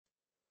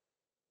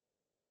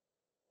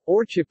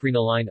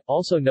Orciprenaline,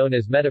 also known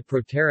as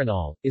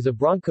metoprolol, is a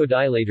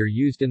bronchodilator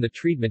used in the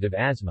treatment of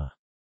asthma.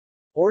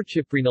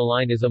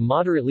 Orciprenaline is a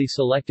moderately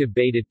selective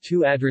beta-2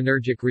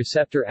 adrenergic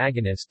receptor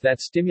agonist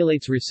that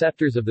stimulates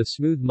receptors of the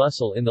smooth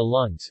muscle in the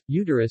lungs,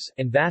 uterus,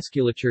 and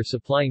vasculature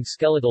supplying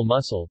skeletal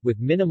muscle, with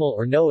minimal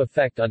or no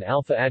effect on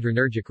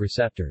alpha-adrenergic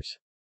receptors.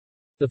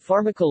 The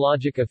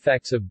pharmacologic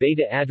effects of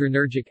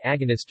beta-adrenergic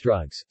agonist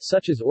drugs,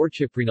 such as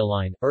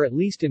orciprenaline, are at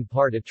least in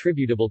part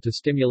attributable to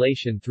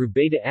stimulation through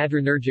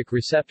beta-adrenergic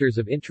receptors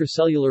of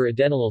intracellular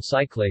adenylyl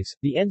cyclase,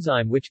 the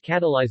enzyme which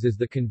catalyzes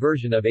the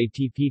conversion of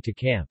ATP to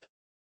CAMP.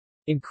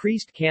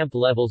 Increased CAMP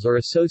levels are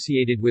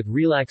associated with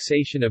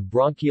relaxation of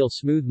bronchial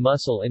smooth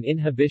muscle and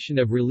inhibition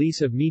of release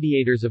of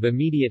mediators of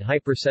immediate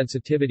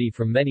hypersensitivity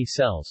from many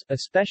cells,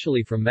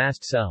 especially from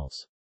mast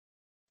cells.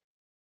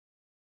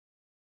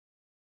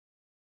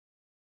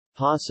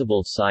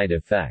 Possible side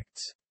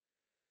effects: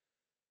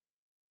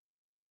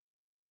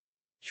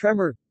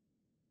 tremor,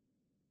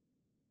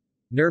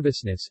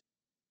 nervousness,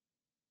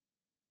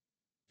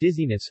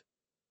 dizziness,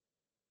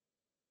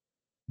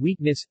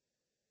 weakness,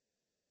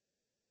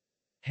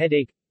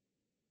 headache,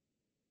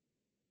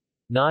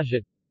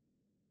 nausea,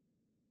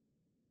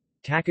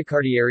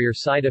 tachycardia.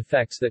 Side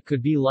effects that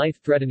could be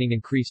life-threatening: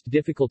 increased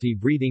difficulty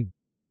breathing,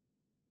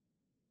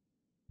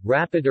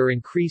 rapid or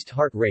increased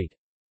heart rate,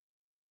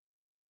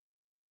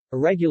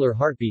 irregular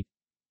heartbeat,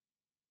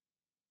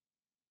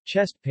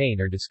 chest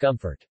pain or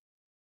discomfort.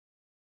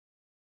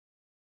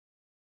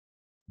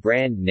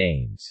 Brand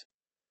names: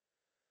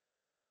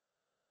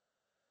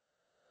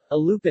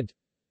 Alupant,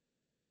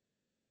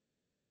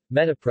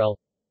 Metoprel,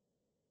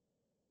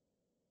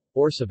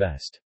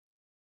 Orcivest.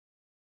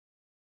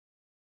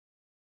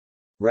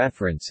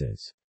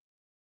 References.